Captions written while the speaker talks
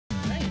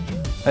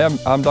Hey,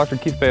 I'm Dr.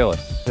 Keith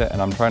Bayless, and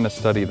I'm trying to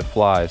study the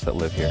flies that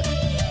live here.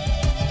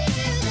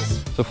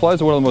 So flies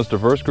are one of the most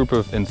diverse group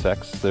of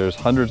insects. There's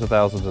hundreds of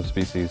thousands of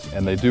species,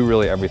 and they do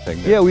really everything.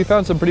 Yeah, we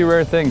found some pretty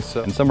rare things,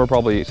 and some are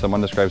probably some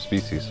undescribed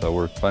species, so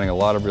we're finding a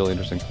lot of really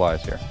interesting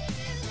flies here.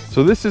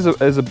 So this is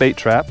a bait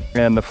trap,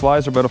 and the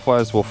flies or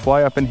butterflies will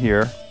fly up in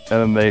here,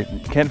 and then they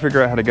can't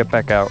figure out how to get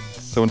back out,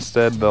 so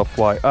instead they'll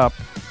fly up,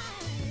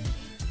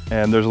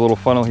 and there's a little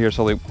funnel here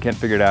so they can't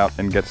figure it out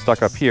and get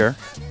stuck up here.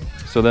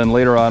 So then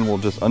later on we'll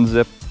just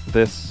unzip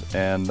this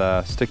and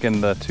stick in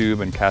the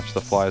tube and catch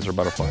the flies or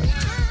butterflies.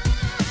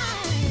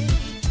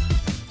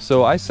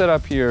 So I set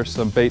up here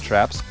some bait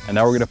traps, and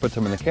now we're going to put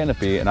some in the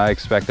canopy, and I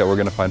expect that we're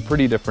going to find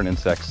pretty different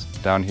insects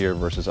down here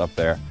versus up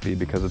there,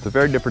 because it's a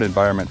very different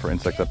environment for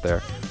insects up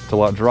there. It's a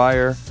lot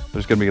drier,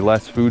 there's going to be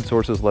less food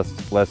sources,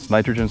 less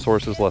nitrogen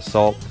sources, less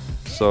salt,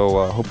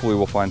 so hopefully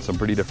we'll find some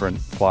pretty different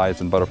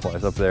flies and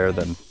butterflies up there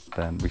than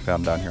we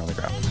found down here on the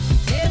ground.